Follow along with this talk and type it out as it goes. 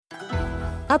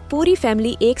अब पूरी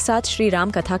फैमिली एक साथ श्री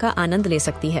राम कथा का आनंद ले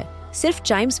सकती है सिर्फ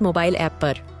चाइम्स मोबाइल ऐप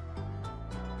पर।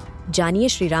 जानिए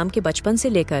श्री राम के बचपन से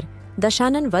लेकर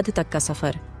दशानन वध तक का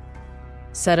सफर।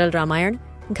 सरल रामायण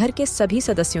घर के सभी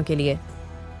सदस्यों के लिए।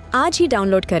 आज ही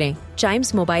डाउनलोड करें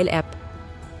चाइम्स मोबाइल ऐप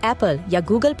एप्पल या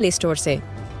गूगल प्ले स्टोर से।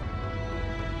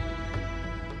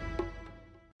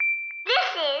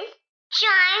 This is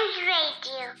Chimes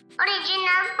Radio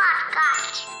original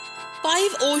podcast.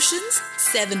 5 oceans,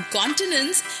 7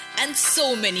 continents, and so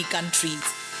many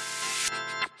countries.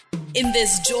 In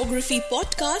this geography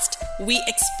podcast, we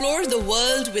explore the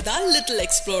world with our little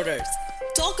explorers.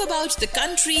 Talk about the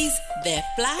countries, their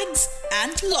flags,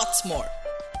 and lots more.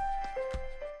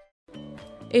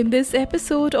 In this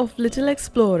episode of Little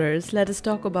Explorers, let us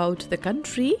talk about the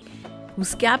country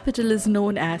whose capital is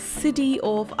known as City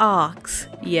of Arcs.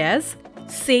 Yes,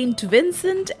 Saint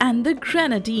Vincent and the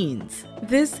Grenadines.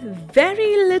 This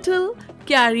very little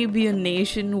Caribbean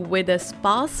nation with a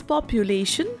sparse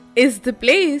population is the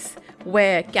place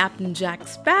where Captain Jack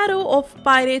Sparrow of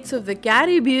Pirates of the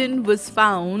Caribbean was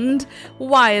found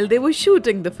while they were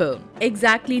shooting the film.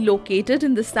 Exactly located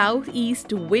in the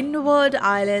southeast Windward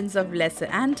Islands of Lesser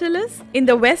Antilles in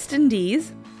the West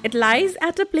Indies, it lies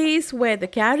at a place where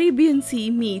the Caribbean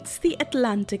Sea meets the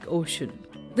Atlantic Ocean.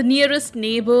 The nearest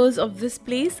neighbors of this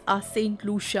place are St.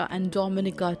 Lucia and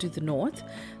Dominica to the north,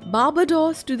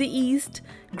 Barbados to the east,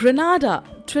 Grenada,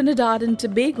 Trinidad and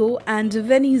Tobago, and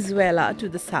Venezuela to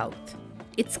the south.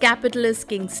 Its capital is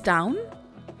Kingstown.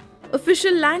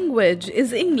 Official language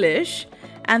is English,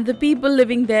 and the people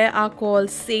living there are called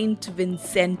Saint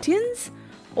Vincentians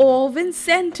or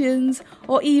Vincentians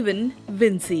or even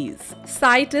Vincies.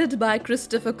 Sighted by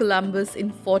Christopher Columbus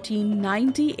in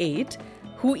 1498,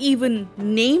 who even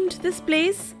named this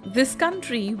place, this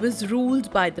country was ruled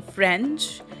by the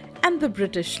French and the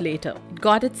British later. It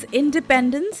got its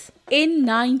independence in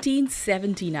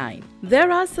 1979.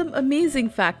 There are some amazing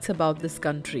facts about this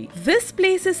country. This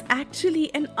place is actually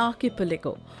an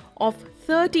archipelago of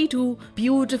 32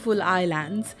 beautiful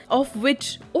islands, of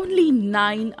which only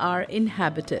 9 are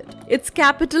inhabited. Its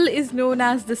capital is known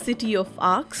as the City of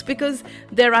Arcs because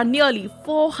there are nearly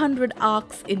 400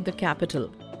 arcs in the capital.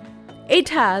 It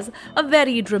has a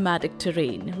very dramatic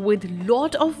terrain with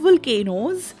lot of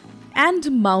volcanoes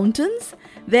and mountains.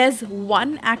 There's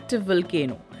one active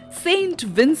volcano, Saint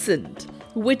Vincent,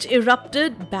 which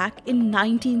erupted back in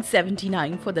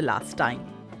 1979 for the last time.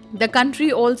 The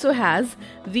country also has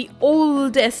the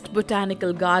oldest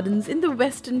botanical gardens in the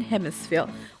Western Hemisphere,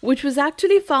 which was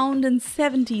actually found in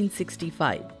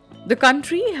 1765. The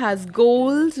country has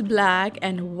gold, black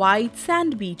and white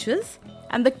sand beaches,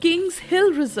 and the Kings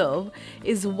Hill Reserve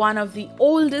is one of the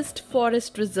oldest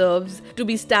forest reserves to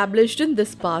be established in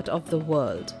this part of the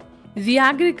world. The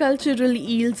agricultural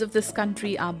yields of this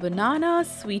country are bananas,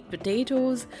 sweet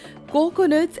potatoes,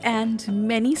 coconuts, and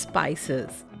many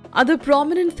spices. Other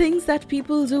prominent things that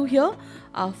people do here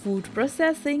are food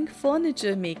processing,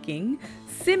 furniture making,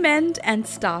 cement, and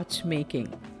starch making.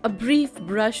 A brief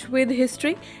brush with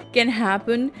history can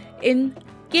happen in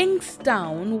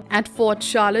Kingstown at Fort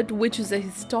Charlotte, which is a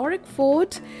historic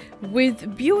fort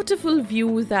with beautiful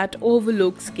views that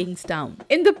overlooks Kingstown.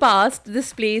 In the past,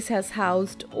 this place has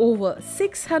housed over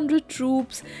 600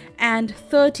 troops and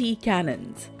 30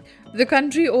 cannons. The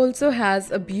country also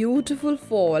has a beautiful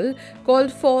fall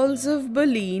called Falls of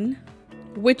Berlin,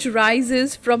 which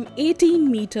rises from 18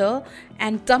 meters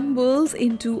and tumbles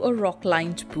into a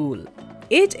rock-lined pool.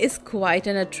 It is quite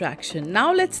an attraction.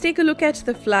 Now let's take a look at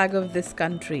the flag of this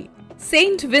country.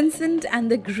 Saint Vincent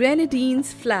and the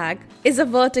Grenadines flag is a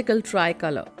vertical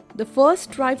tricolor. The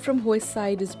first stripe from hoist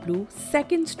side is blue,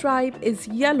 second stripe is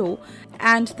yellow,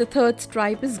 and the third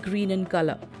stripe is green in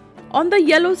color. On the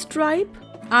yellow stripe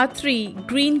are 3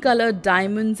 green-colored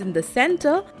diamonds in the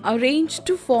center arranged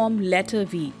to form letter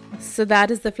V. So that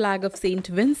is the flag of Saint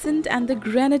Vincent and the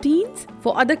Grenadines.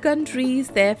 For other countries,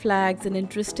 their flags and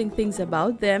interesting things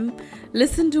about them,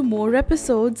 listen to more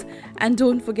episodes and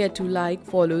don't forget to like,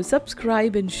 follow,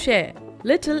 subscribe and share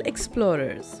Little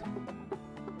Explorers.